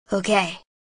Okay.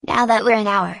 Now that we're in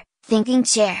our thinking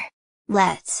chair,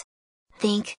 let's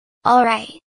think.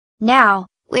 Alright. Now,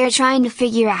 we're trying to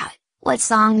figure out what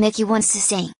song Mickey wants to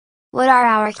sing. What are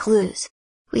our clues?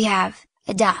 We have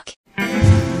a duck, A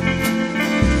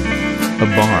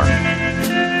barn.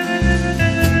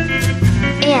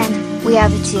 and we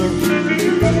have a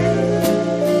tune.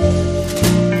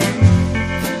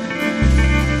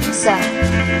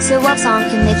 So what song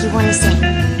can Mickey want to sing?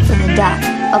 With a duck,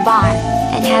 a barn,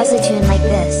 and has a tune like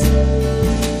this.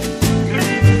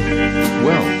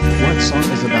 Well, what song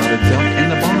is about a duck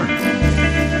and a barn?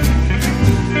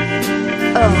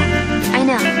 Oh, I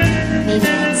know. Maybe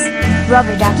it's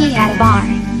Rubber Ducky Had a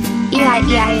Barn.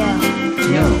 E-I-E-I-O.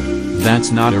 No,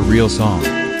 that's not a real song.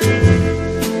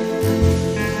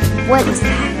 What was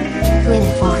that? Who in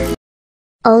a farm?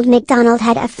 Old MacDonald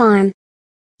had a farm.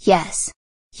 Yes.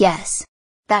 Yes.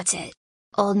 That's it.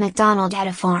 Old MacDonald had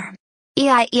a farm.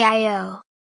 E-I-E-I-O.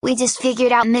 We just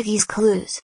figured out Mickey's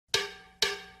clues.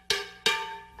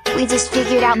 We just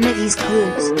figured out Mickey's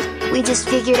clues. We just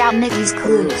figured out Mickey's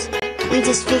clues. We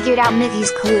just figured out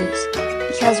Mickey's clues.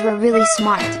 Because we're really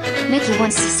smart, Mickey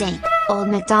wants to sing, Old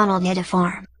MacDonald had a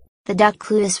farm. The duck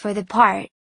clue is for the part,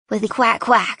 with a quack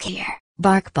quack here.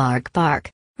 Bark bark bark.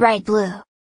 Right, Blue.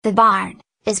 The barn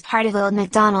is part of Old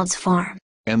MacDonald's farm.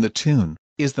 And the tune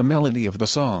is the melody of the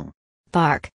song.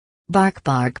 Bark. Bark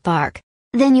bark bark.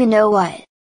 Then you know what?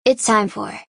 It's time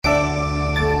for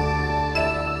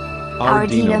Our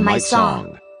Dino Might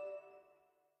song.